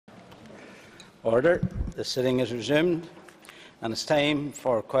Order. The sitting is resumed, and it's time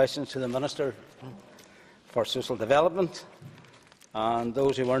for questions to the Minister for Social Development. And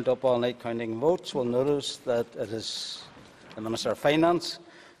those who weren't up all night counting votes will notice that it is the Minister of Finance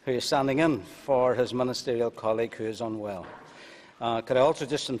who is standing in for his ministerial colleague who is unwell. Could I also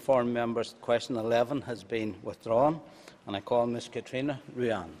just inform members that question 11 has been withdrawn, and I call Ms Katrina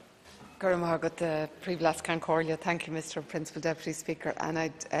Ruan. Thank you, Mr. Principal Deputy Speaker. And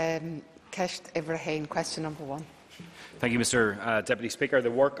I'd Ceist Ibrahim, question number 1. Thank you, Mr. Deputy Speaker.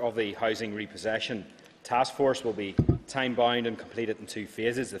 The work of the Housing Repossession Task Force will be time-bound and completed in 2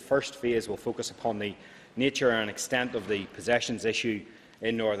 phases. The first phase will focus upon the nature and extent of the possessions issue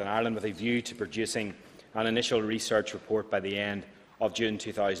in Northern Ireland, with a view to producing an initial research report by the end of June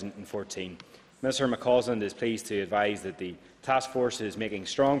 2014. Minister McCausland is pleased to advise that the Task Force is making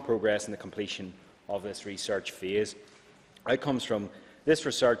strong progress in the completion of this research phase. Outcomes from this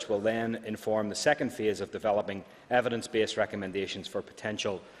research will then inform the second phase of developing evidence-based recommendations for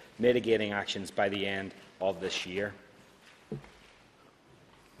potential mitigating actions by the end of this year.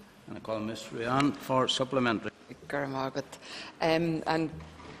 And I call Ms Ruan for supplementary. And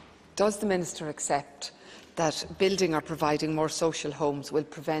does the Minister accept that building or providing more social homes will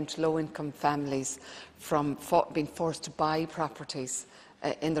prevent low-income families from being forced to buy properties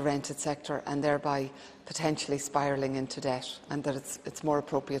in the rented sector and thereby potentially spiralling into debt, and that it's more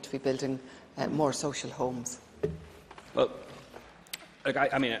appropriate to be building more social homes? Well, look,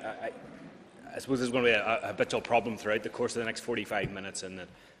 I suppose there's going to be a habitual problem throughout the course of the next 45 minutes, and that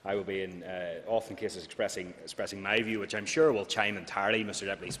I will be in often cases expressing my view, which I'm sure will chime entirely, Mr.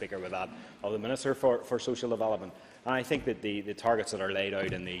 Deputy Speaker, with that of the Minister for Social Development. And I think that the targets that are laid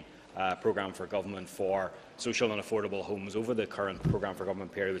out in the programme for government for social and affordable homes over the current programme for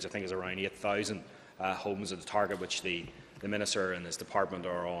government period, which I think is around 8,000 homes, is the target which the Minister and his department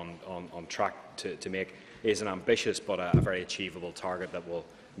are on track to make, is an ambitious but a very achievable target that will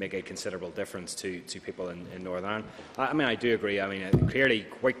make a considerable difference to people in Northern Ireland. I do agree.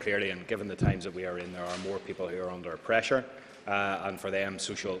 Quite clearly, and given the times that we are in, there are more people who are under pressure, and for them,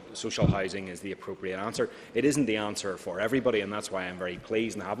 social housing is the appropriate answer. It isn't the answer for everybody, and that's why I'm very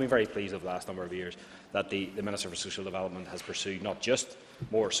pleased, and have been very pleased over the last number of years, that the Minister for Social Development has pursued not just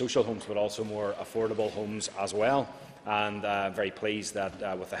more social homes, but also more affordable homes as well. And very pleased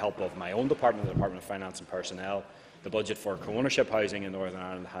that, with the help of my own department, the Department of Finance and Personnel, the budget for co-ownership housing in Northern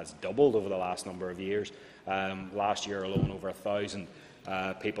Ireland has doubled over the last number of years. Last year alone, over 1,000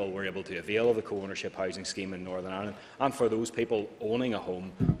 people were able to avail of the co-ownership housing scheme in Northern Ireland. And for those people, owning a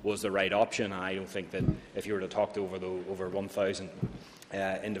home was the right option. And I don't think that if you were to talk to over 1,000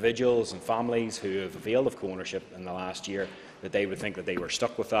 individuals and families who have availed of co-ownership in the last year, that they would think that they were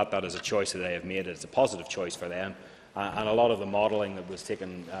stuck with that. That is a choice that they have made. It's a positive choice for them. And a lot of the modelling that was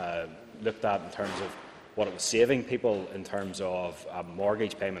looked at in terms of what it was saving people in terms of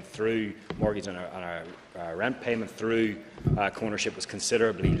mortgage payment through mortgage and a rent payment through co-ownership was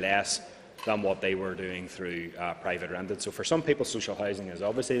considerably less than what they were doing through private rented. So for some people, social housing is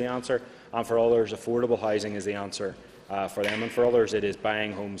obviously the answer, and for others, affordable housing is the answer for them, and for others, it is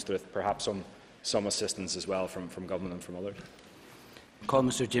buying homes with perhaps some assistance as well from government and from others. Call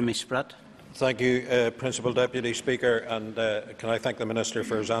Mr Jimmy Spratt. Thank you, Principal Deputy Speaker, and can I thank the Minister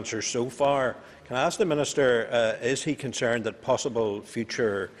for his answers so far. Can I ask the Minister, is he concerned that possible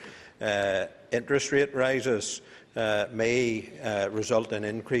future interest rate rises may result in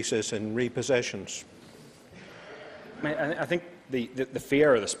increases in repossessions? I think the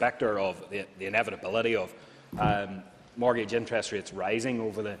fear or the spectre of the inevitability of mortgage interest rates rising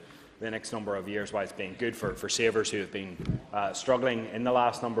over the next number of years, while it's been good for savers who have been struggling in the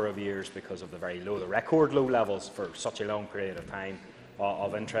last number of years because of the record low levels for such a long period of time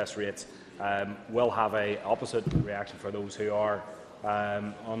of interest rates, will have an opposite reaction for those who are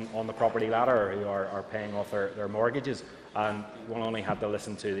on the property ladder, who are paying off their mortgages. And one only had to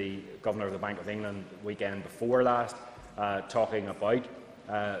listen to the Governor of the Bank of England weekend before last talking about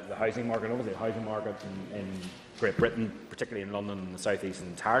the housing market. Obviously, the housing market in Great Britain, particularly in London and the South East, is an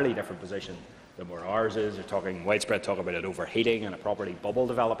entirely different position than where ours is. They're talking widespread talk about it overheating and a property bubble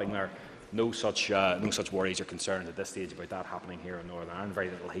developing there. No such worries or concerns at this stage about that happening here in Northern Ireland. Very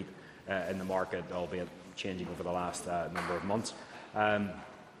little heat in the market, albeit changing over the last number of months.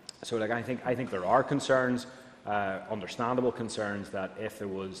 So I think there are concerns, understandable concerns, that if there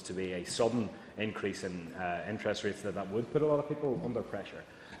was to be a sudden increase in interest rates, that would put a lot of people under pressure.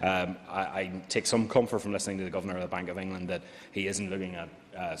 I take some comfort from listening to the Governor of the Bank of England that he isn't looking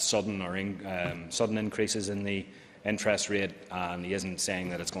at sudden increases in the interest rate, and he isn't saying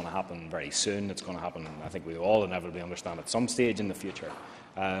that it's going to happen very soon. It's going to happen, I think we all inevitably understand, at some stage in the future.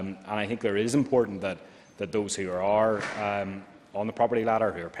 And I think it is important that those who are on the property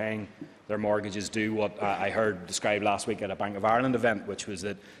ladder, who are paying their mortgages, do what I heard described last week at a Bank of Ireland event, which was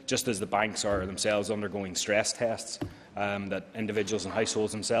that just as the banks are themselves undergoing stress tests, that individuals and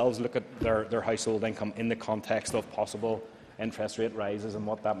households themselves look at their household income in the context of possible interest rate rises and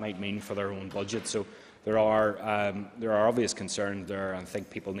what that might mean for their own budget. So there are obvious concerns there, and I think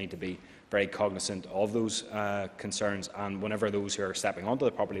people need to be very cognizant of those concerns, and whenever those who are stepping onto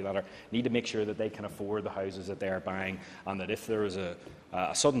the property ladder need to make sure that they can afford the houses that they are buying, and that if there is a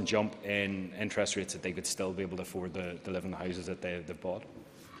sudden jump in interest rates, that they could still be able to afford to live in the houses that they've bought.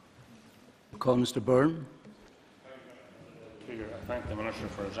 Call Mr. Byrne. Speaker, I thank the Minister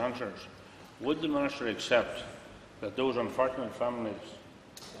for his answers. Would the Minister accept that those unfortunate families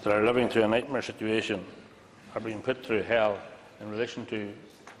that are living through a nightmare situation are being put through hell in relation to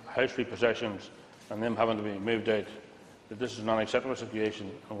house repossessions and them having to be moved out, that this is an unacceptable situation,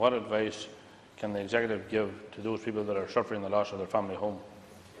 and what advice can the Executive give to those people that are suffering the loss of their family home?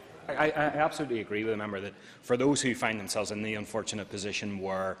 I absolutely agree with the member that for those who find themselves in the unfortunate position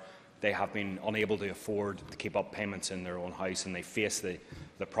where they have been unable to afford to keep up payments in their own house, and they face the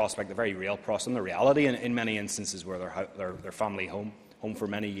prospect, the very real prospect, and the reality in many instances where their family home for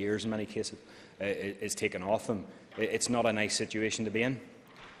many years in many cases is taken off them, it's not a nice situation to be in.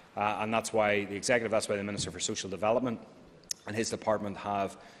 And that's why the Executive, that's why the Minister for Social Development and his department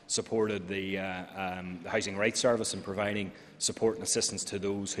have supported the Housing Rights Service in providing support and assistance to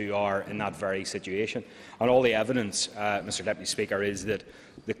those who are in that very situation. And all the evidence, Mr Deputy Speaker, is that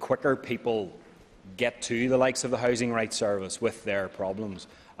the quicker people get to the likes of the Housing Rights Service with their problems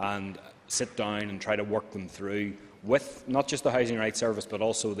and sit down and try to work them through with not just the Housing Rights Service but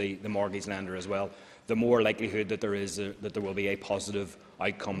also the mortgage lender as well, the more likelihood that there will be a positive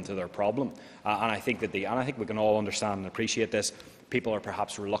outcome to their problem. And I think we can all understand and appreciate this. People are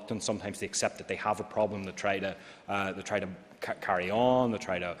perhaps reluctant sometimes to accept that they have a problem, to try to carry on, to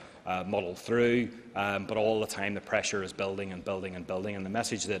try to muddle through, but all the time the pressure is building and building and building. And the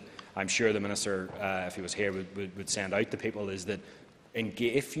message that I'm sure the Minister, if he was here, would send out to people is that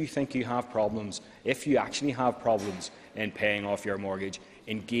if you think you have problems, if you actually have problems in paying off your mortgage,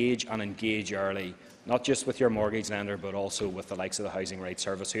 engage and engage early, not just with your mortgage lender but also with the likes of the Housing Rights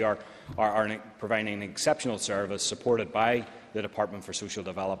Service, who are providing an exceptional service supported by the Department for Social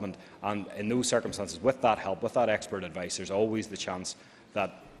Development. And in those circumstances, with that help, with that expert advice, there's always the chance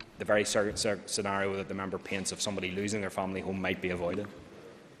that the very scenario that the member paints of somebody losing their family home might be avoided.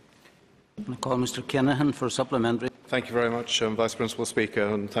 I call Mr Kinahan for supplementary. Thank you very much, Vice Principal Speaker,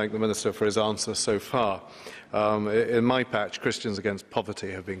 and thank the Minister for his answer so far. In my patch, Christians Against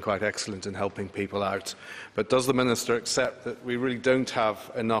Poverty have been quite excellent in helping people out. But does the Minister accept that we really don't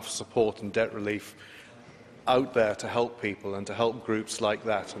have enough support and debt relief out there to help people and to help groups like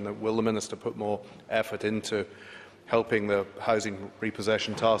that? And will the Minister put more effort into helping the Housing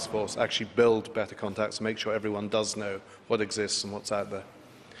Repossession Task Force actually build better contacts and make sure everyone does know what exists and what's out there?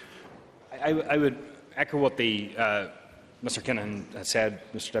 I would echo what Mr Kinahan has said,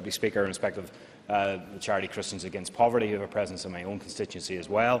 Mr Deputy Speaker, in respect of the charity Christians Against Poverty, who have a presence in my own constituency as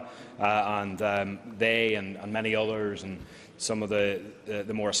well, and they and many others, and some of the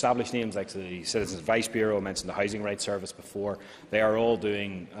more established names like the Citizens Advice Bureau, I mentioned the Housing Rights Service before, they are all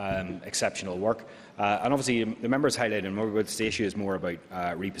doing exceptional work. And obviously the members highlighted more about the issue is more about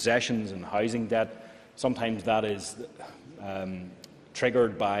repossessions and housing debt. Sometimes that is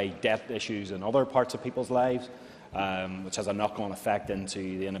triggered by debt issues in other parts of people's lives, which has a knock-on effect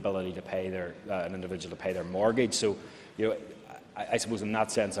into the inability to pay an individual to pay their mortgage. So, I suppose in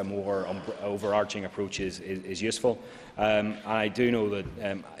that sense a more overarching approach is useful. And I do know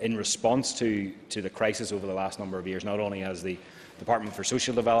that in response to the crisis over the last number of years, not only has the Department for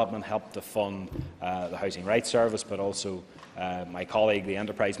Social Development helped to fund the Housing Rights Service, but also my colleague, the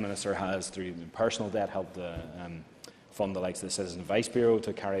Enterprise Minister, has, through personal debt, helped fund the likes of the Citizens Advice Bureau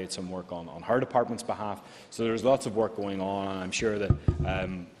to carry out some work on her department's behalf. So there's lots of work going on, and I'm sure that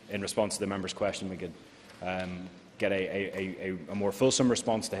in response to the member's question we could get a more fulsome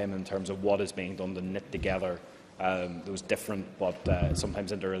response to him in terms of what is being done to knit together those different but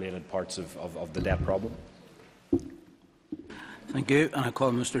sometimes interrelated parts of the debt problem. Thank you. And I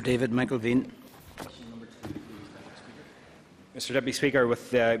call Mr David McElveen. Mr Deputy Speaker,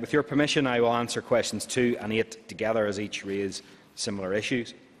 with your permission, I will answer questions 2 and 8 together, as each raise similar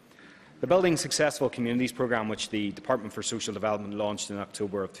issues. The Building Successful Communities programme, which the Department for Social Development launched in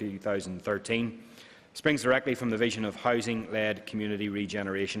October of 2013, springs directly from the vision of housing-led community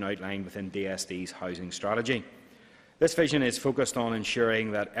regeneration outlined within DSD's housing strategy. This vision is focused on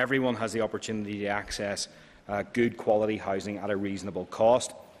ensuring that everyone has the opportunity to access good quality housing at a reasonable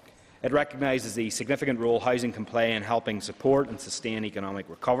cost. It recognises the significant role housing can play in helping support and sustain economic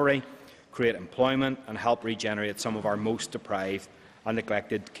recovery, create employment and help regenerate some of our most deprived and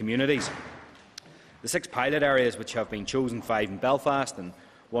neglected communities. The 6 pilot areas which have been chosen, 5 in Belfast and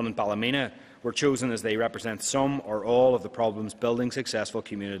 1 in Ballymena, were chosen as they represent some or all of the problems building successful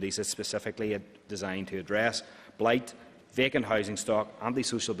communities is specifically designed to address: blight, vacant housing stock,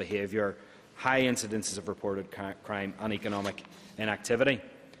 antisocial behaviour, high incidences of reported crime and economic inactivity.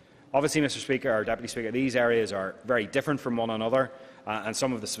 Obviously, Mr Speaker, or Deputy Speaker, these areas are very different from one another, and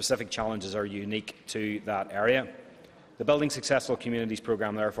some of the specific challenges are unique to that area. The Building Successful Communities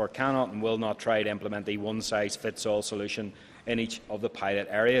programme therefore cannot and will not try to implement a one-size-fits-all solution in each of the pilot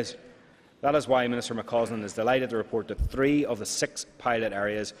areas. That is why Minister McCausland is delighted to report that 3 of the 6 pilot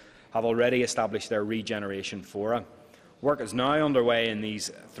areas have already established their regeneration fora. Work is now underway in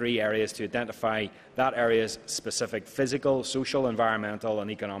these 3 areas to identify that area's specific physical, social, environmental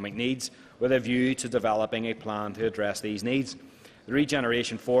and economic needs, with a view to developing a plan to address these needs. The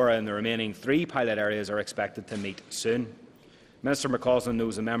regeneration fora in the remaining 3 pilot areas are expected to meet soon. Minister McCausland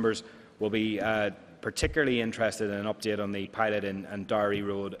knows the members will be particularly interested in an update on the pilot in Dowry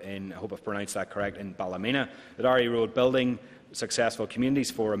Road I hope I've pronounced that correct, in Ballymena. The Dowry Road Building Successful Communities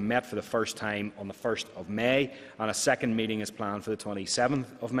Forum met for the first time on the 1st of May, and a second meeting is planned for the 27th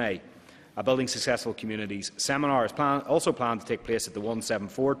of May. A Building Successful Communities seminar is also planned to take place at the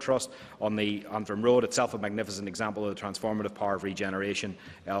 174 Trust on the Antrim Road, itself a magnificent example of the transformative power of regeneration,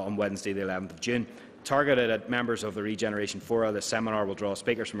 on Wednesday the 11th of June. Targeted at members of the Regeneration Fora, the seminar will draw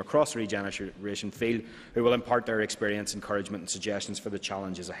speakers from across the regeneration field who will impart their experience, encouragement and suggestions for the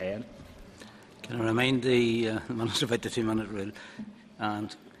challenges ahead. Can I remind the Minister about the 2-minute rule,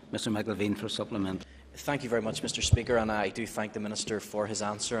 and Mr McElveen for supplement. Thank you very much, Mr Speaker, and I do thank the Minister for his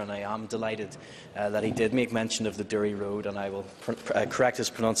answer, and I am delighted that he did make mention of the Dury Road, and I will correct his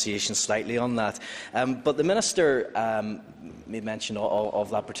pronunciation slightly on that. But the Minister made mention of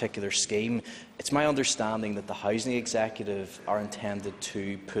that particular scheme. It's my understanding that the Housing Executive are intended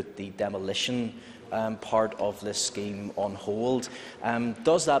to put the demolition part of this scheme on hold.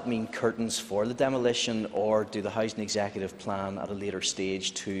 Does that mean curtains for the demolition, or do the Housing Executive plan at a later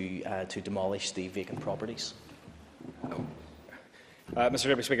stage to demolish the vacant properties? Mr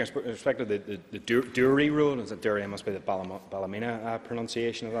Deputy Speaker, in respect to the Dury Road, is it Dury? It must be the Ballymena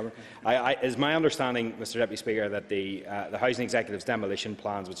pronunciation of that. It is my understanding, Mr Deputy Speaker, that the Housing Executive's demolition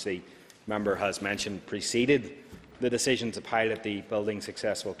plans, which the member has mentioned, preceded the decision to pilot the Building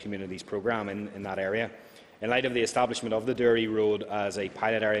Successful Communities programme in that area. In light of the establishment of the Dury Road as a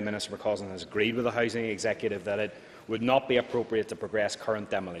pilot area, Minister McCausland has agreed with the Housing Executive that it would not be appropriate to progress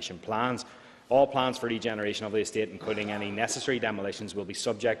current demolition plans. All plans for regeneration of the estate, including any necessary demolitions, will be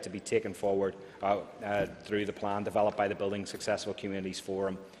subject to be taken forward through the plan developed by the Building Successful Communities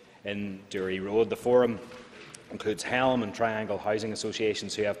Forum in Dury Road. The forum includes Helm and Triangle Housing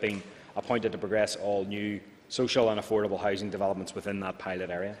Associations, who have been appointed to progress all new social and affordable housing developments within that pilot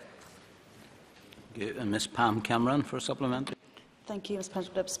area. And Ms Pam Cameron for supplementary. Thank you, Mr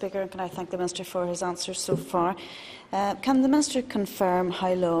Deputy Speaker. Can I thank the Minister for his answers so far? Can the Minister confirm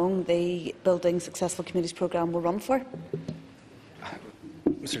how long the Building Successful Communities programme will run for?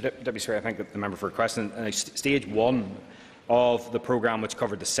 Mr Deputy Speaker, I thank the member for a question. Stage 1 of the programme, which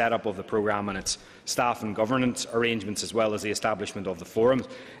covered the set-up of the programme and its staff and governance arrangements, as well as the establishment of the forums,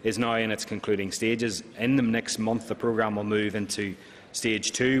 is now in its concluding stages. In the next month, the programme will move into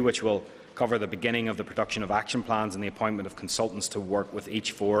Stage 2, which will cover the beginning of the production of action plans and the appointment of consultants to work with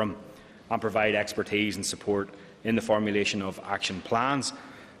each forum and provide expertise and support in the formulation of action plans.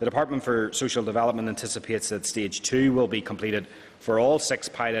 The Department for Social Development anticipates that Stage 2 will be completed for all 6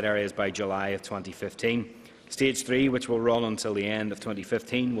 pilot areas by July of 2015. Stage 3, which will run until the end of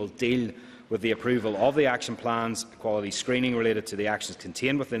 2015, will deal with the approval of the action plans, quality screening related to the actions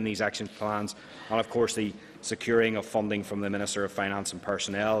contained within these action plans, and of course the securing of funding from the Minister of Finance and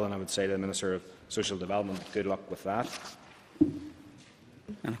Personnel. And I would say to the Minister of Social Development, good luck with that. And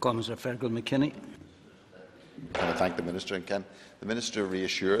I call Mr Fergal McKinney. I thank the Minister, and can the Minister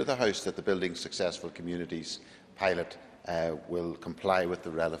reassure the House that the Building Successful Communities pilot will comply with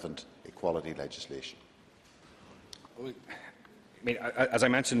the relevant equality legislation? As I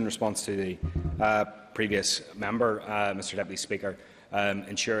mentioned in response to the previous member, Mr Deputy Speaker,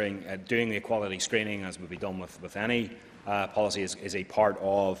 ensuring doing the equality screening, as would be done with any policy, is a part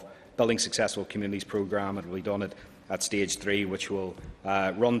of Building Successful Communities programme. It will be done at Stage 3, which will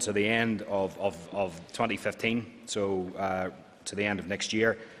run to the end of 2015, so to the end of next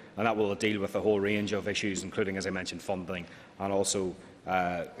year, and that will deal with a whole range of issues, including, as I mentioned, funding and also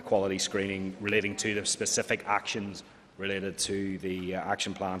equality screening relating to the specific actions related to the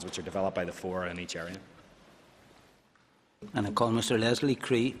action plans which are developed by the fora in each area. And I call Mr Leslie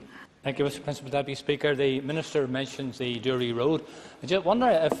Cree. Thank you, Mr Principal Deputy Speaker. The Minister mentions the Dury Road. I just wonder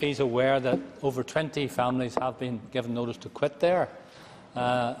if he is aware that over 20 families have been given notice to quit there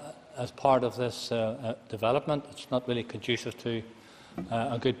as part of this development. It's not really conducive to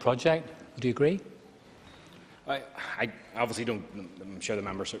a good project. Would you agree? I obviously don't. I'm sure the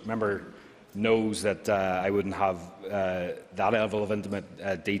member knows that I wouldn't have that level of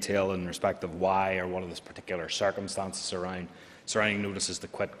intimate detail in respect of why or what are the particular circumstances surrounding notices to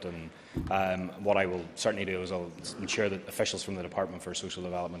quit. And what I will certainly do is I'll ensure that officials from the Department for Social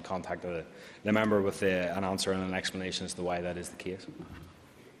Development contact the member with an answer and an explanation as to why that is the case.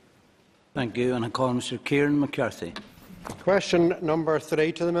 Thank you. And I call Mr Kieran McCarthy. Question number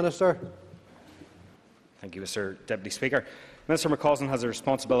 3 to the Minister. Thank you, Mr Deputy Speaker. Minister McCausland has a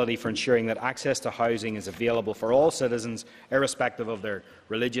responsibility for ensuring that access to housing is available for all citizens, irrespective of their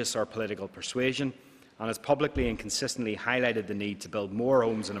religious or political persuasion, and has publicly and consistently highlighted the need to build more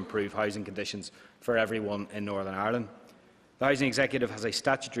homes and improve housing conditions for everyone in Northern Ireland. The Housing Executive has a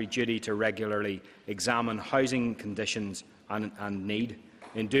statutory duty to regularly examine housing conditions and need.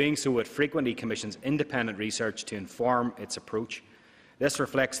 In doing so, it frequently commissions independent research to inform its approach. This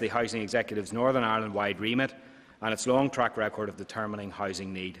reflects the Housing Executive's Northern Ireland-wide remit and its long track record of determining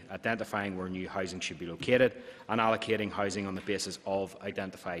housing need, identifying where new housing should be located and allocating housing on the basis of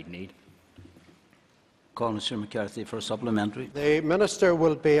identified need. Call Mr McCarthy for a supplementary. The Minister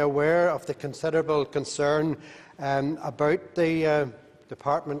will be aware of the considerable concern about the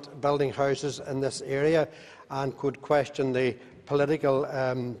Department building houses in this area and could question the political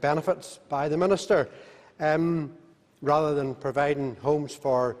benefits by the Minister. Rather than providing homes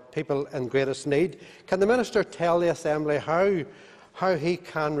for people in greatest need. Can the Minister tell the Assembly how he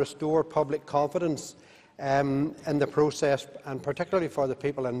can restore public confidence in the process, and particularly for the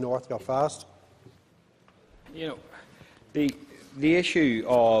people in North Belfast? The issue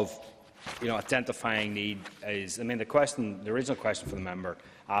of identifying need is, the original question for the member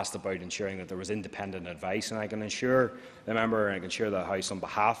asked about ensuring that there was independent advice, and I can assure the member and I can assure the House on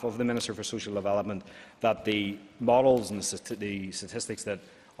behalf of the Minister for Social Development that the models and the statistics that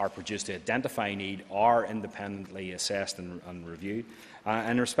are produced to identify need are independently assessed and reviewed.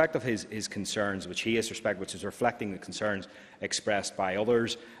 In respect of his concerns, which is reflecting the concerns expressed by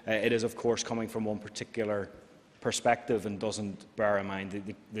others, it is of course coming from one particular perspective and doesn't bear in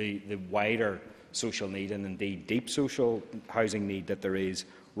mind the wider social need and indeed deep social housing need that there is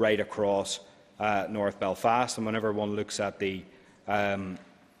right across North Belfast. And whenever one looks at the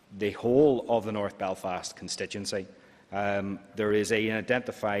whole of the North Belfast constituency, there is an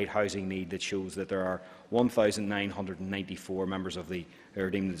identified housing need that shows that there are 1,994 members of the who are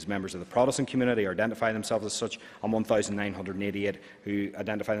deemed as members of the Protestant community or identify themselves as such, and 1,988 who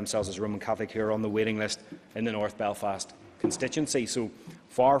identify themselves as Roman Catholic who are on the waiting list in the North Belfast constituency. So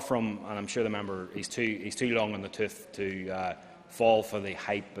far from, and I'm sure the member is too long on the tooth to fall for the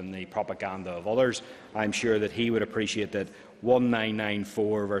hype and the propaganda of others, I'm sure that he would appreciate that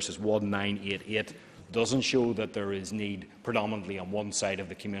 1994 versus 1988 doesn't show that there is need predominantly on one side of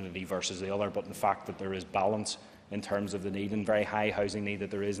the community versus the other, but in fact that there is balance in terms of the need and very high housing need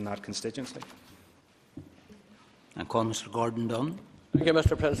that there is in that constituency. I call Mr Gordon Dunn. Thank you,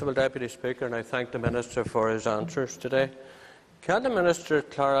 Mr Principal Deputy Speaker, and I thank the Minister for his answers today. Can the Minister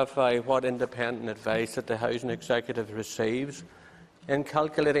clarify what independent advice that the Housing Executive receives in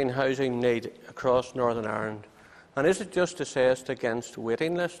calculating housing need across Northern Ireland? And is it just assessed against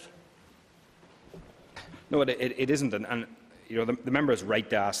waiting list? No, it isn't. And the member is right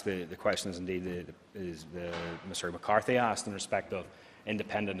to ask the questions indeed Mr McCarthy asked in respect of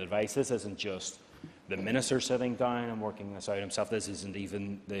independent advice. This isn't just the Minister sitting down and working this out himself. This isn't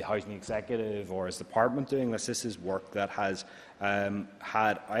even the Housing Executive or his department doing this. This is work that has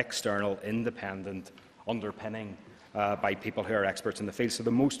had external, independent underpinning by people who are experts in the field.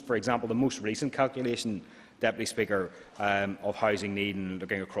 So, for example, the most recent calculation, Deputy Speaker, of housing need and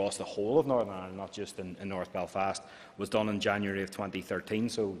looking across the whole of Northern Ireland, not just in North Belfast, was done in January of 2013,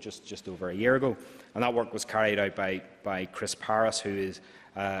 so just over a year ago. And that work was carried out by Chris Paris, who is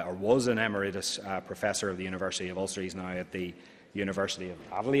or was an emeritus professor of the University of Ulster. He's now at the University of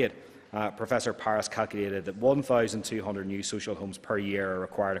Adelaide. Professor Paris calculated that 1,200 new social homes per year are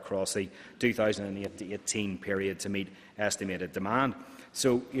required across the 2008 to 18 period to meet estimated demand.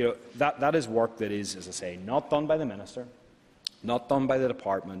 So, that is work that is, as I say, not done by the Minister, not done by the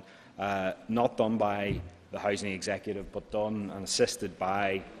Department, not done by the Housing Executive, but done and assisted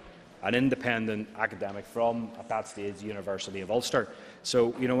by an independent academic from, at that stage, the University of Ulster. So,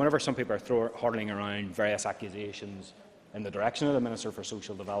 whenever some people are hurling around various accusations in the direction of the Minister for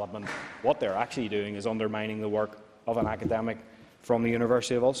Social Development, what they're actually doing is undermining the work of an academic from the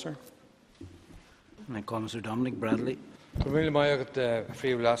University of Ulster. I call Mr. Dominic Bradley. Could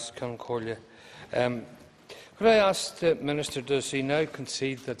I ask the Minister, does he now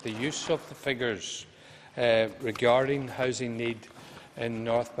concede that the use of the figures regarding housing need in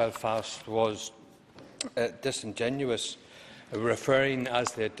North Belfast was disingenuous, referring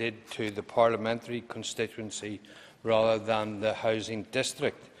as they did to the parliamentary constituency rather than the housing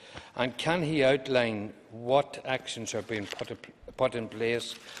district? And can he outline what actions are being put in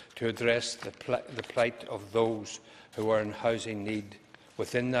place to address the plight of those who are in housing need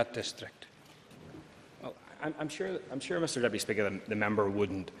within that district? Well, I'm sure, Mr. Deputy Speaker, the member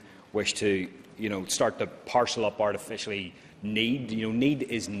wouldn't wish to, start to parcel up artificially need. Need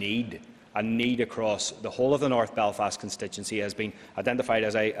is need, and need across the whole of the North Belfast constituency has been identified,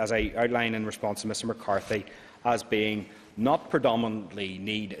 as I outlined in response to Mr. McCarthy, as being not predominantly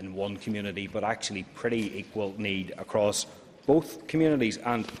need in one community, but actually pretty equal need across both communities.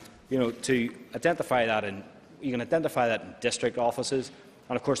 And to identify that you can identify that in district offices,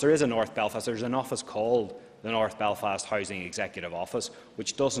 and of course there is a North Belfast. There's an office called the North Belfast Housing Executive Office,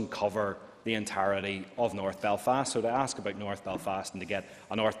 which doesn't cover the entirety of North Belfast. So to ask about North Belfast and to get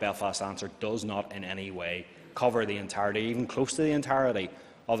a North Belfast answer does not in any way cover the entirety, even close to the entirety,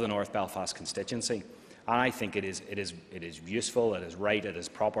 of the North Belfast constituency. And I think it is useful, it is right, it is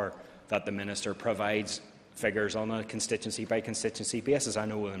proper that the Minister provides figures on a constituency-by-constituency basis. I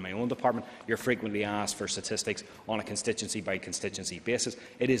know within my own department you're frequently asked for statistics on a constituency-by-constituency basis.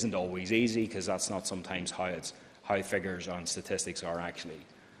 It isn't always easy, because that's not sometimes how figures on statistics are actually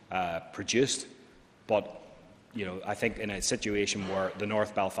produced. But I think in a situation where the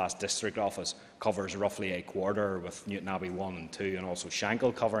North Belfast District Office covers roughly a quarter, with Newtownabbey 1 and 2 and also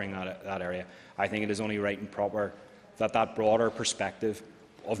Shankill covering that area, I think it is only right and proper that that broader perspective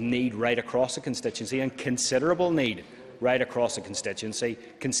of need right across the constituency, and considerable need right across the constituency,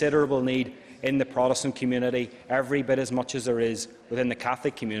 considerable need in the Protestant community, every bit as much as there is within the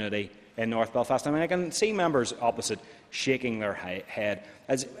Catholic community in North Belfast. I mean, I can see members opposite shaking their head.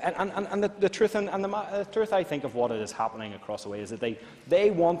 The truth, I think, of what is happening across the way is that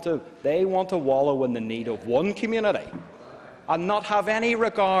they want to wallow in the need of one community and not have any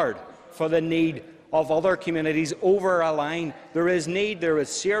regard for the need of other communities over a line. There is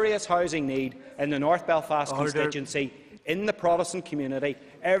serious housing need in the North Belfast constituency, in the Protestant community,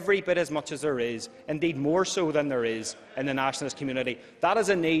 every bit as much as there is, indeed more so than there is in the nationalist community. That is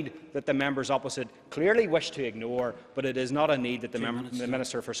a need that the members opposite clearly wish to ignore, but it is not a need that the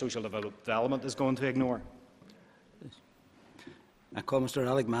Minister for Social Development is going to ignore. I call Mr.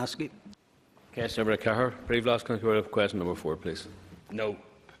 Alec Maskey. Member Cahir, Breedlast, can I go to question number 4, please? No.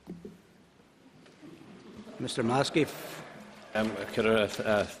 Mr. Maskey. Could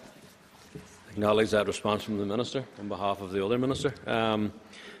I acknowledge that response from the Minister on behalf of the other Minister? Can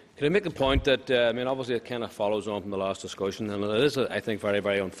I make the point that, obviously it kind of follows on from the last discussion, and it is, I think, very,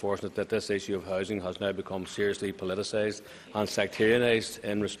 very unfortunate that this issue of housing has now become seriously politicised and sectarianised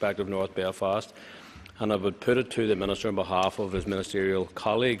in respect of North Belfast. And I would put it to the Minister on behalf of his ministerial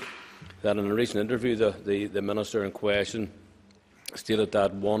colleague that in a recent interview the Minister in question stated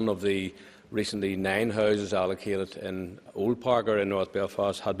that one of the recently 9 houses allocated in Old Parker in North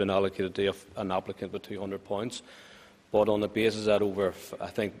Belfast had been allocated to an applicant with 200 points, but on the basis that over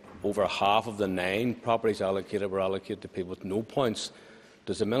half of the 9 properties allocated were allocated to people with no points.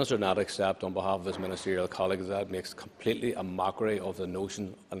 Does the Minister not accept, on behalf of his ministerial colleagues, that makes completely a mockery of the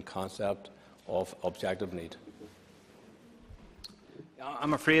notion and concept of objective need?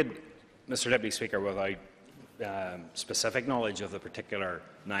 I'm afraid, Mr. Deputy Speaker, without specific knowledge of the particular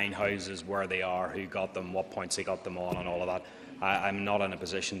 9 houses, where they are, who got them, what points they got them on, and all of that, I'm not in a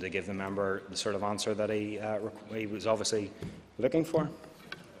position to give the member the sort of answer that he was obviously looking for.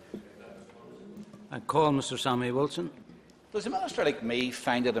 I call Mr. Sammy Wilson. Does a minister like me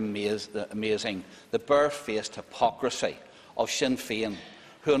find it amazing the bare-faced hypocrisy of Sinn Féin,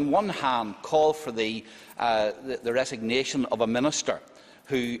 who on one hand call for the resignation of a minister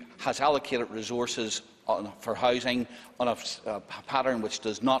who has allocated resources for housing on a pattern which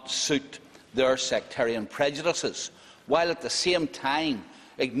does not suit their sectarian prejudices, while at the same time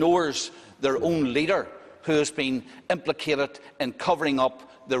ignores their own leader, who has been implicated in covering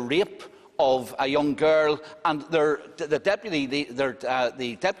up the rape of a young girl, and the deputy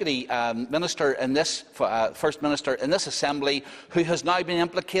minister in this First Minister in this Assembly, who has now been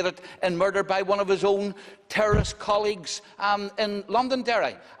implicated in murder by one of his own terrorist colleagues in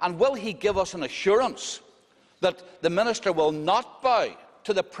Londonderry. And will he give us an assurance that the Minister will not bow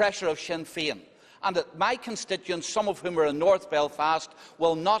to the pressure of Sinn Féin, and that my constituents, some of whom are in North Belfast,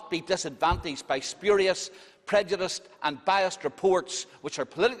 will not be disadvantaged by spurious, prejudiced and biased reports which are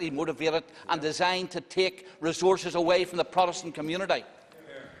politically motivated and designed to take resources away from the Protestant community.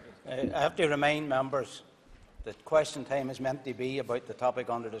 I have to remind members that question time is meant to be about the topic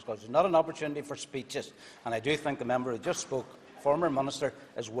under discussion. It's not an opportunity for speeches, and I do think the member who just spoke, former Minister,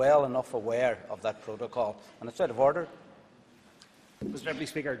 is well enough aware of that protocol, and it's out of order. Mr Deputy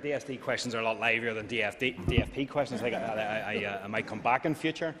Speaker, DSD questions are a lot livelier than DFP questions. I might come back in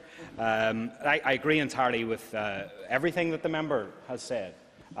future. I agree entirely with everything that the member has said,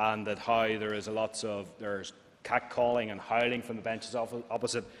 and that how there's catcalling and howling from the benches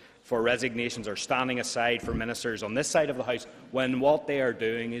opposite for resignations or standing aside for ministers on this side of the House, when what they are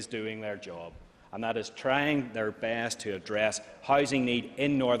doing is doing their job, and that is trying their best to address housing need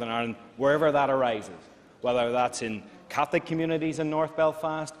in Northern Ireland, wherever that arises, whether that's in Catholic communities in North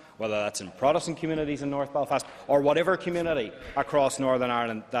Belfast, whether that's in Protestant communities in North Belfast, or whatever community across Northern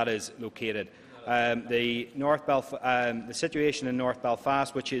Ireland that is located. The situation in North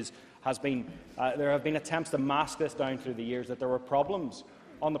Belfast, which has been, there have been attempts to mask this down through the years, that there were problems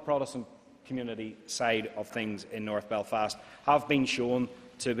on the Protestant community side of things in North Belfast, have been shown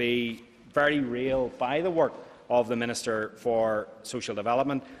to be very real by the work of the Minister for Social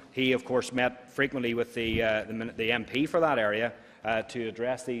Development. He, of course, met frequently with the MP for that area to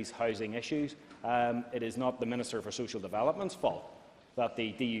address these housing issues. It is not the Minister for Social Development's fault that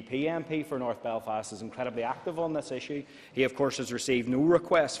the DUP MP for North Belfast is incredibly active on this issue. He, of course, has received no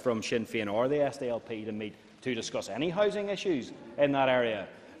requests from Sinn Féin or the SDLP to meet to discuss any housing issues in that area.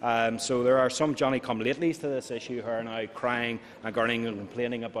 So there are some Johnny-come-latelys to this issue who are now crying and gurning and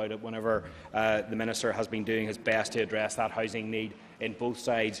complaining about it whenever the Minister has been doing his best to address that housing need in both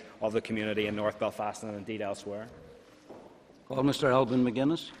sides of the community in North Belfast and indeed elsewhere. Well, Mr Alban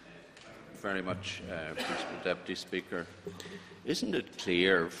McGuinness. Very much, Mr Deputy Speaker. Isn't it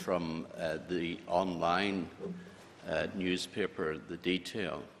clear from the online newspaper, The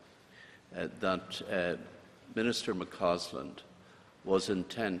Detail, that Minister McCausland was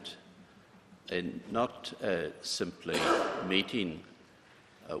intent in not simply meeting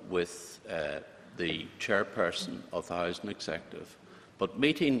with the chairperson of the Housing Executive, but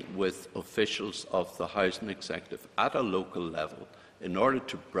meeting with officials of the Housing Executive at a local level in order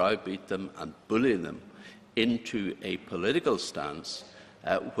to browbeat them and bully them into a political stance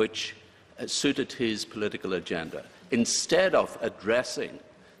which suited his political agenda, instead of addressing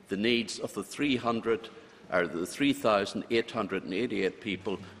the needs of the 3,888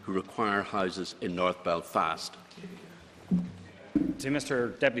 people who require houses in North Belfast. To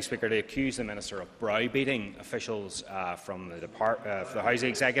Mr Deputy Speaker, to accuse the Minister of browbeating officials from the Housing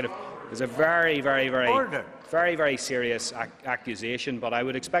Executive is a very serious accusation, but I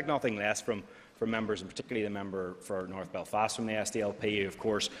would expect nothing less from members, and particularly the member for North Belfast from the SDLP, who, of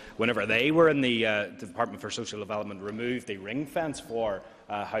course, whenever they were in the Department for Social Development, removed the ring fence for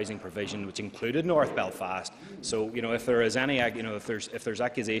housing provision, which included North Belfast. So, if there is any, if there's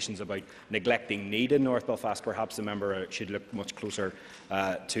accusations about neglecting need in North Belfast, perhaps the member should look much closer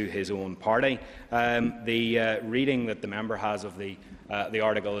to his own party. The reading that the member has of the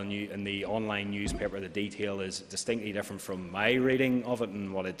article in the online newspaper, The Detail, is distinctly different from my reading of it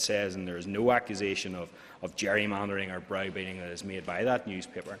and what it says, and there is no accusation of gerrymandering or browbeating that is made by that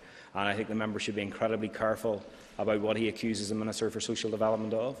newspaper. And I think the member should be incredibly careful about what he accuses the Minister for Social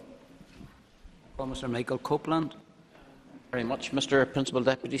Development of. Well, Mr Michael Copeland. Very much, Mr Principal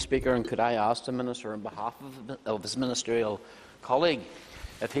Deputy Speaker, and could I ask the Minister on behalf of his ministerial colleague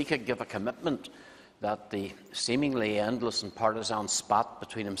if he could give a commitment that the seemingly endless and partisan spat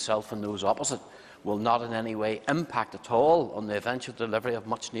between himself and those opposite will not in any way impact at all on the eventual delivery of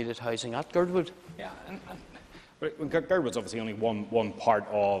much-needed housing at Girdwood? Yeah, Girdwood's obviously only one part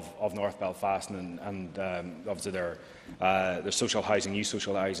of North Belfast, and obviously there's social housing, new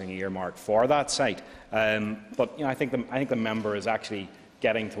social housing earmarked for that site. But I think the member is actually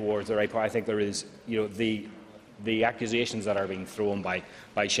getting towards the right point. I think there is, the accusations that are being thrown by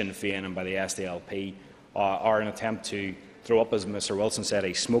Sinn Féin and by the SDLP are an attempt to throw up, as Mr Wilson said, a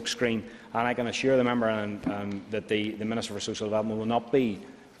smokescreen. And I can assure the member that the Minister for Social Development will not be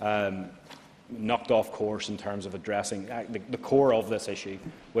knocked off course in terms of addressing the core of this issue,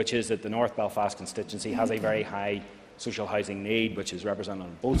 which is that the North Belfast constituency has a very high social housing need, which is represented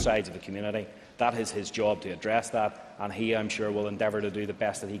on both sides of the community. That is his job to address that, and he, I'm sure, will endeavour to do the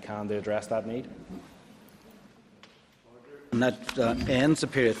best that he can to address that need. And that ends the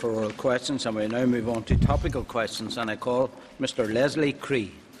period for oral questions, and we now move on to topical questions. And I call Mr Leslie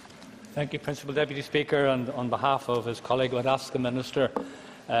Cree. Thank you, Principal Deputy Speaker. And on behalf of his colleague, I would ask the Minister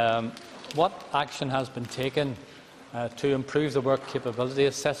what action has been taken to improve the work capability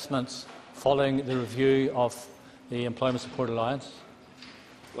assessments following the review of the Employment Support Allowance?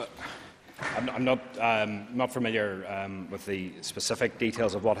 Well, I'm not familiar with the specific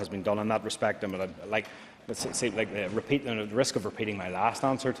details of what has been done in that respect, but the risk of repeating my last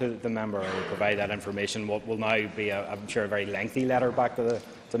answer to the member, I will provide that information. What will now be, I'm sure, a very lengthy letter back to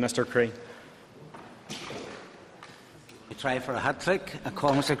Mr. Cree. We try for a hat-trick. I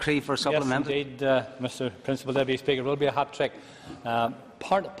call Mr. Cree for a supplementary. Yes, indeed, Mr. Principal Deputy Speaker, it will be a hat-trick.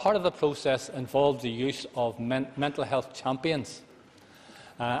 Part of the process involved the use of mental health champions.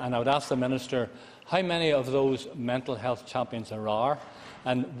 And I would ask the Minister how many of those mental health champions there are,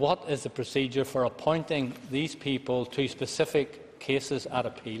 and what is the procedure for appointing these people to specific cases at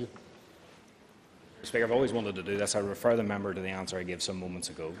appeal? Speaker, I've always wanted to do this. I refer the member to the answer I gave some moments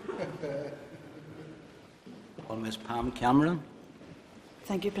ago. Ms. Pam Cameron.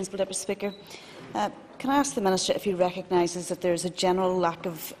 Thank you, Principal Deputy Speaker. Can I ask the Minister if he recognises that there is a general lack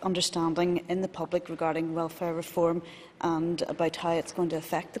of understanding in the public regarding welfare reform and about how it's going to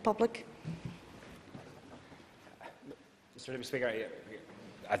affect the public? Mr. Deputy Speaker,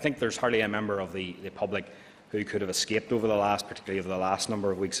 I think there's hardly a member of the public who could have escaped particularly over the last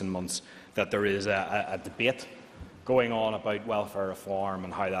number of weeks and months, that there is a debate going on about welfare reform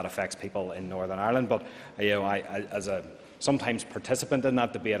and how that affects people in Northern Ireland. But as a sometimes participant in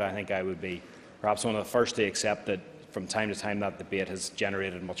that debate, I think I would be perhaps one of the first to accept that from time to time that debate has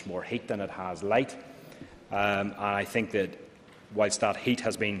generated much more heat than it has light. And I think that whilst that heat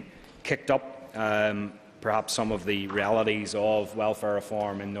has been kicked up, perhaps some of the realities of welfare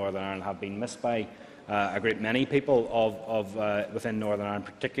reform in Northern Ireland have been missed by a great many people within Northern Ireland,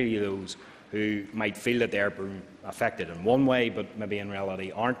 particularly those who might feel that they are being affected in one way, but maybe in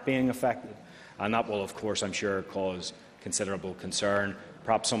reality aren't being affected. And that will, of course, I'm sure, cause considerable concern,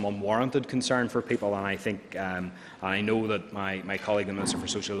 perhaps some unwarranted concern for people. And I think, and I know that my colleague, the Minister for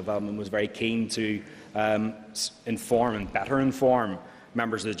Social Development, was very keen to inform and better inform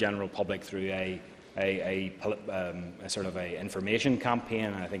members of the general public through a sort of a information campaign.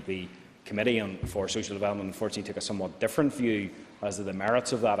 And I think the Committee for Social Development unfortunately took a somewhat different view as to the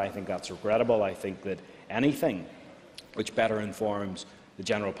merits of that. I think that's regrettable. I think that anything which better informs the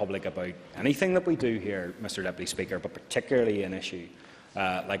general public about anything that we do here, Mr. Deputy Speaker, but particularly an issue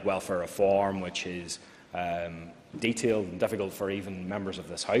like welfare reform, which is detailed and difficult for even members of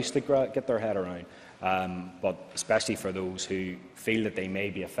this House to get their head around, but especially for those who feel that they may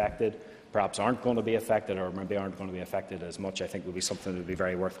be affected, perhaps aren't going to be affected, or maybe aren't going to be affected as much, I think would be something that would be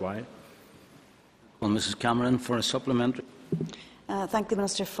very worthwhile. Well, Mrs. Cameron for a supplementary. Thank the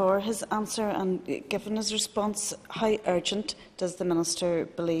Minister for his answer, and given his response, how urgent does the Minister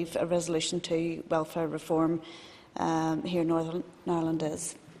believe a resolution to welfare reform here in Northern Ireland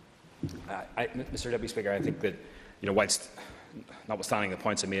is? Mr. Deputy Speaker, I think that, whilst notwithstanding the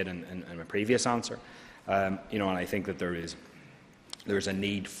points I made in my previous answer, and I think that there is a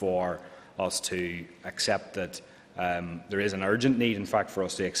need for us to accept that there is an urgent need, in fact, for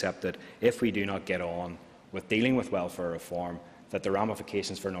us to accept that if we do not get on with dealing with welfare reform, that the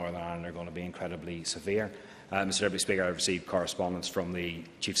ramifications for Northern Ireland are going to be incredibly severe. Mr. Deputy Speaker, I received correspondence from the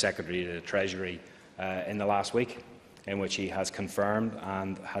Chief Secretary to the Treasury in the last week, in which he has confirmed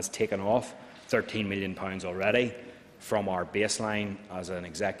and has taken off £13 million already from our baseline as an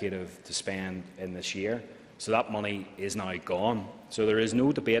executive to spend in this year. So that money is now gone. So there is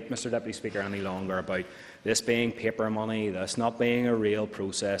no debate, Mr. Deputy Speaker, any longer about this being paper money, this not being a real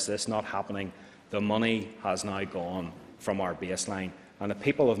process, this not happening. The money has now gone from our baseline, and the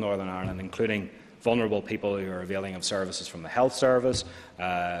people of Northern Ireland, including vulnerable people who are availing of services from the Health Service,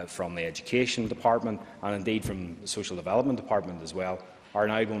 from the Education Department, and indeed from the Social Development Department as well, are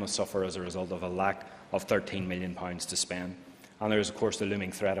now going to suffer as a result of a lack of £13 million to spend. And there is, of course, the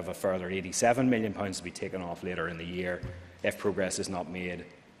looming threat of a further £87 million to be taken off later in the year if progress is not made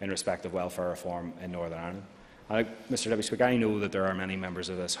in respect of welfare reform in Northern Ireland. And, Mr. Deputy Speaker, I know that there are many members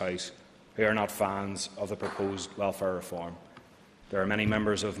of this House who are not fans of the proposed welfare reform. There are many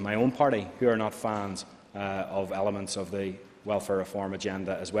members of my own party who are not fans of elements of the welfare reform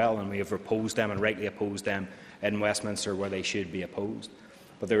agenda as well, and we have opposed them and rightly opposed them in Westminster where they should be opposed.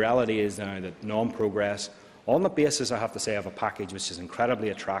 But the reality is now that non-progress, on the basis, I have to say, of a package which is incredibly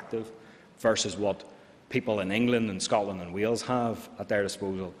attractive versus what people in England and Scotland and Wales have at their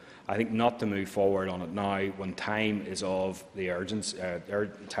disposal, I think not to move forward on it now when time is of the urgency,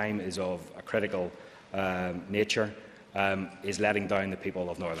 time is of a critical nature, is letting down the people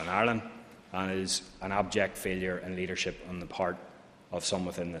of Northern Ireland and is an abject failure in leadership on the part some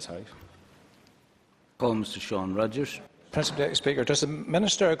within this House. Call Mr. Sean Rogers. Principal Deputy Speaker, does the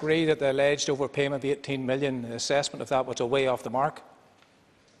Minister agree that the alleged overpayment of £18 million assessment of that was a way off the mark?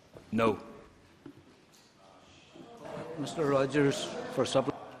 No. Mr. Rogers for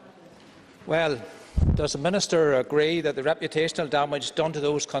supplementary. Well, does the Minister agree that the reputational damage done to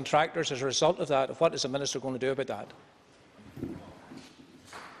those contractors as a result of that? What is the Minister going to do about that?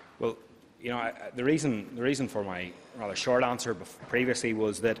 Well, the reason for my rather short answer previously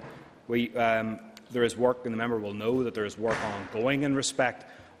was that there is work, and the member will know that there is work ongoing in respect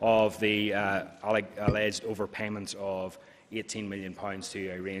of the alleged overpayments of £18 million to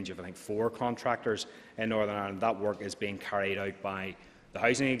a range of, I think, 4 contractors in Northern Ireland. That work is being carried out by the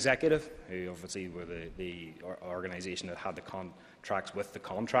Housing Executive, who obviously were the organisation that had the contracts with the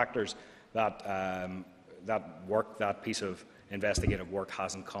contractors. That piece of investigative work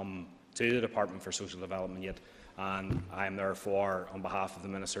hasn't come to the Department for Social Development yet, and I am therefore, on behalf of the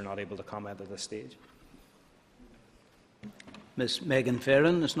Minister, not able to comment at this stage. Ms. Megan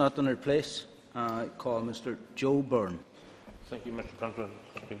Ferran is not in her place. I call Mr. Joe Byrne. Thank you, Mr.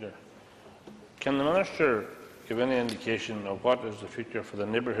 Speaker. Can the Minister give any indication of what is the future for the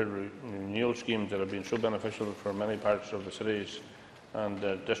neighbourhood renewal schemes that have been so beneficial for many parts of the cities and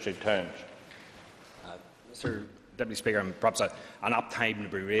district towns? Mr. Deputy Speaker, perhaps an apt time to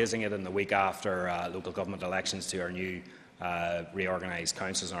be raising it in the week after local government elections to our new reorganised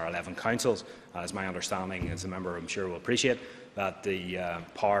councils and our 11 councils. As my understanding, as the member I'm sure will appreciate, that the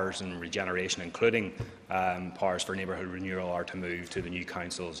powers and regeneration, including powers for neighbourhood renewal, are to move to the new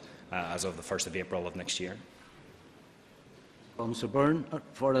councils as of the 1st of April of next year. Mr. Byrne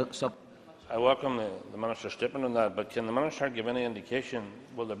for the I welcome the Minister's statement on that, but can the Minister give any indication,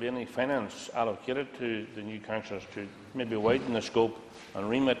 will there be any finance allocated to the new councils to maybe widen the scope and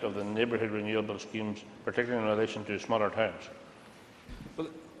remit of the neighbourhood renewable schemes, particularly in relation to smaller towns? Well,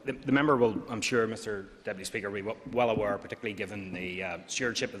 the member will, I'm sure, Mr. Deputy Speaker, be well aware, particularly given the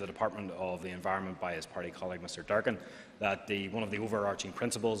stewardship of the Department of the Environment by his party colleague, Mr. Durkin, that one of the overarching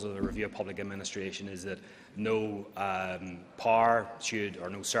principles of the review of public administration is that no power or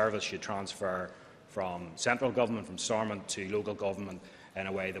no service should transfer from central government, from Stormont, to local government in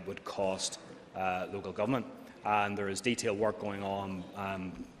a way that would cost local government. And there is detailed work going on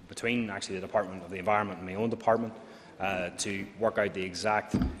between actually the Department of the Environment and my own department to work out the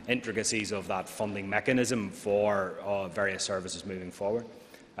exact intricacies of that funding mechanism for various services moving forward.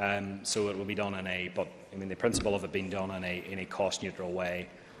 So it will be done the principle of it being done in a cost-neutral way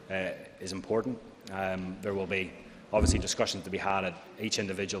is important. There will be obviously discussions to be had at each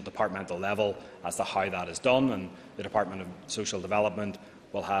individual departmental level as to how that is done, and the Department of Social Development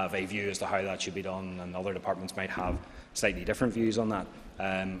will have a view as to how that should be done, and other departments might have slightly different views on that.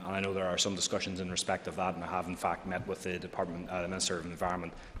 And I know there are some discussions in respect of that, and I have in fact met with the Minister of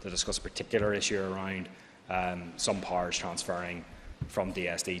Environment to discuss a particular issue around some powers transferring from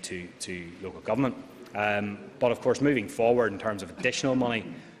DSD to local government. But of course, moving forward in terms of additional money,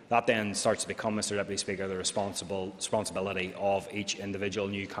 that then starts to become, Mr. Deputy Speaker, the responsibility of each individual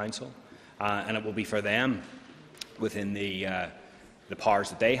new council, and it will be for them, within the powers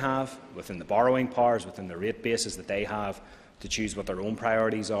that they have, within the borrowing powers, within the rate bases that they have, to choose what their own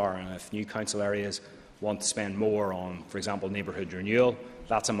priorities are. And if new council areas want to spend more on, for example, neighbourhood renewal,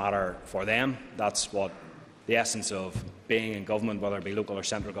 that's a matter for them. That's what the essence of being in government, whether it be local or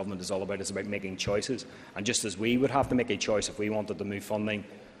central government, is all about. It's about making choices. And just as we would have to make a choice if we wanted to move funding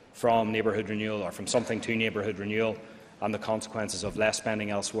from neighbourhood renewal or from something to neighbourhood renewal, and the consequences of less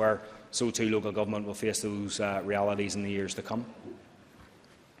spending elsewhere, so too local government will face those realities in the years to come.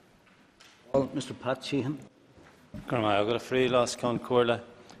 Mr. Pat Sheehan. I've got a free last Concordia.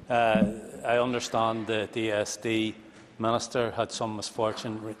 I understand the DSD Minister had some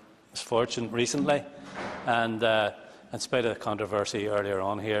misfortune recently, and in spite of the controversy earlier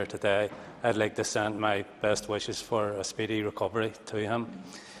on here today, I'd like to send my best wishes for a speedy recovery to him.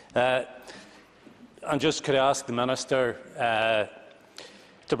 And just could I ask the Minister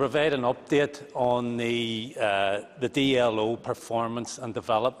to provide an update on the DLO Performance and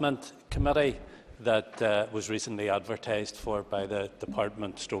Development Committee that was recently advertised for by the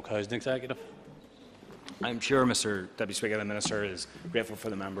Department/Housing Executive? I'm sure, Mr. Deputy Speaker, the Minister is grateful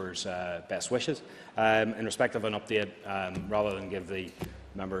for the member's best wishes. In respect of an update, rather than give the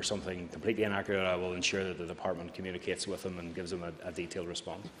member something completely inaccurate, I will ensure that the Department communicates with him and gives him a detailed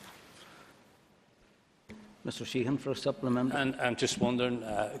response. Mr. Sheehan for a supplement. And I'm just wondering,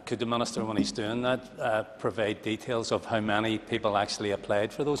 could the Minister, when he's doing that, provide details of how many people actually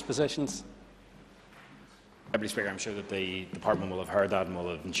applied for those positions? Deputy Speaker, I'm sure that the Department will have heard that and will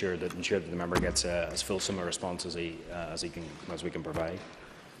have ensured that the member gets as fulsome a response as we can provide.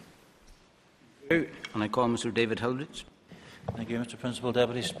 And I call Mr. David Hilditch. Thank you, Mr. Principal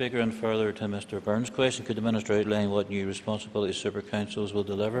Deputy Speaker. And further to Mr. Byrne's question, could the Minister outline what new responsibilities super councils will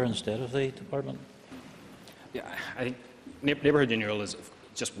deliver instead of the Department? Yeah, I think neighbourhood renewal is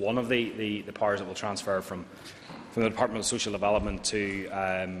just one of the powers that will transfer from the Department of Social Development to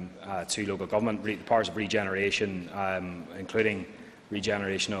local government. The powers of regeneration, including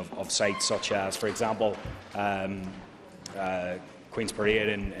regeneration of sites such as, for example, Queen's Parade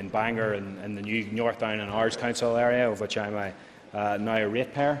in Bangor and the new North Down and Ars Council area, of which I'm now a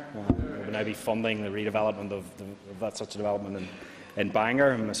ratepayer. We will now be funding the redevelopment of such a development in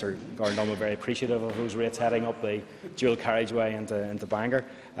Bangor, and Mr. Gordon Dunn was very appreciative of those rates heading up the dual carriageway into Bangor.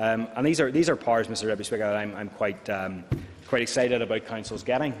 And these are powers, Mr. Deputy Speaker, that I'm quite excited about councils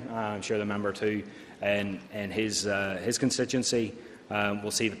getting. I'm sure the member too, in his constituency,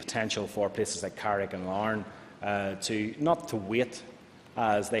 will see the potential for places like Carrick and Larne not to wait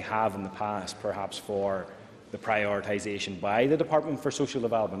as they have in the past, perhaps for the prioritisation by the Department for Social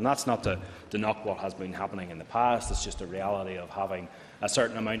Development. And that's not to knock what has been happening in the past. It's just a reality of having a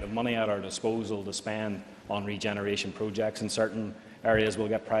certain amount of money at our disposal to spend on regeneration projects. In certain areas will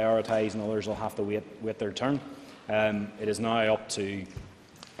get prioritised and others will have to wait their turn. It is now up to,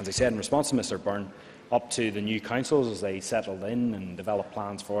 as I said in response to Mr. Byrne, up to the new councils as they settle in and develop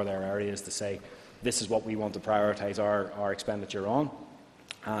plans for their areas to say, this is what we want to prioritise our expenditure on.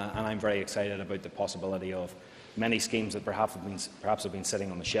 And I'm very excited about the possibility of many schemes that perhaps have been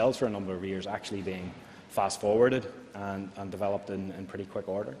sitting on the shelves for a number of years actually being fast-forwarded and developed in pretty quick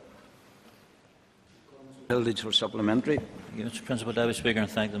order. Hilditch for supplementary. Mr. Principal Deputy Speaker, and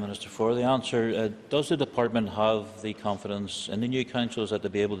thank the Minister for the answer. Does the Department have the confidence in the new councils that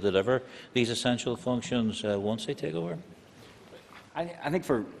they'll be able to deliver these essential functions once they take over? I think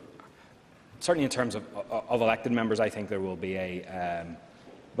certainly in terms of elected members, I think there will be a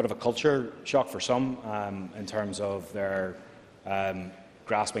bit of a culture shock for some in terms of their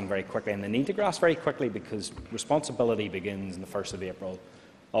grasping very quickly, and they need to grasp very quickly because responsibility begins on the 1st of April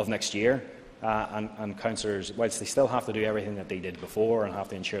of next year. And councillors, whilst they still have to do everything that they did before and have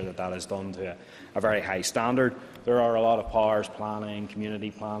to ensure that that is done to a very high standard, there are a lot of powers, planning,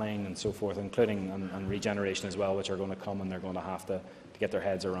 community planning and so forth, including and regeneration as well, which are going to come and they're going to have to get their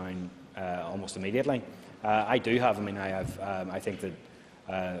heads around almost immediately. I think that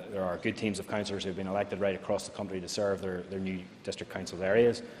there are good teams of councillors who have been elected right across the country to serve their new district council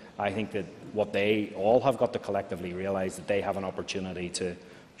areas. I think that what they all have got to collectively realise that they have an opportunity to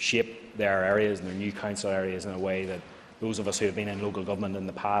shape their areas and their new council areas in a way that those of us who have been in local government in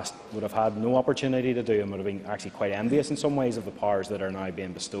the past would have had no opportunity to do and would have been actually quite envious in some ways of the powers that are now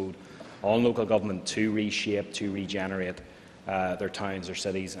being bestowed on local government to reshape, to regenerate their towns, their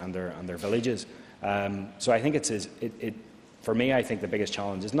cities and their villages. So I think for me, I think the biggest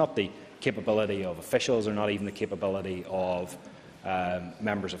challenge is not the capability of officials or not even the capability of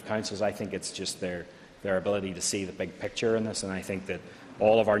members of councils. I think it's just their ability to see the big picture in this, and I think that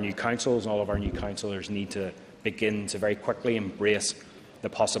all of our new councils and all of our new councillors need to begin to very quickly embrace the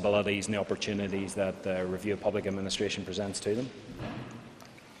possibilities and the opportunities that the review of public administration presents to them.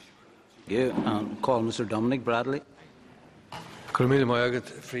 Call Mr. Dominic Bradley. Cumíle mai agad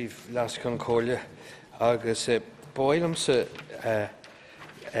frí las con cóile agus bóilmsa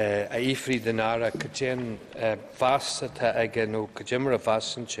a ifrí denara cajin fast ag no cajimra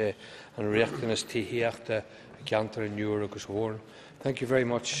fastanche and reachtanas tíhiachta cantar in Euro agus Horn. Thank you very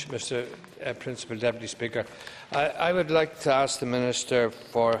much, Mr. Principal Deputy Speaker. I would like to ask the Minister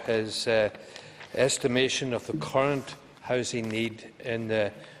for his estimation of the current housing need in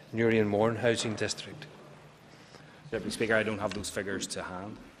the Newry and Mourne housing district. Deputy Speaker, I don't have those figures to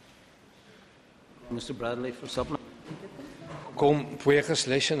hand. Mr. Bradley for supplement.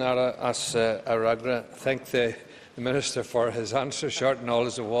 Thank the Minister for his answer, short and all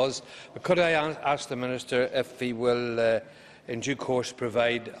as it was. But could I ask the Minister if he will, in due course,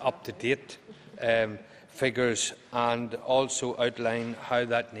 provide up-to-date figures and also outline how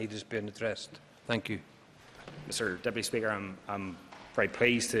that need has been addressed? Thank you. Mr. Deputy Speaker, I'm very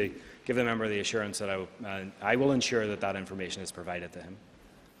pleased to give the member the assurance that I will ensure that that information is provided to him.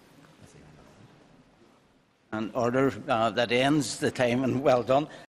 An order that ends the time, and well done.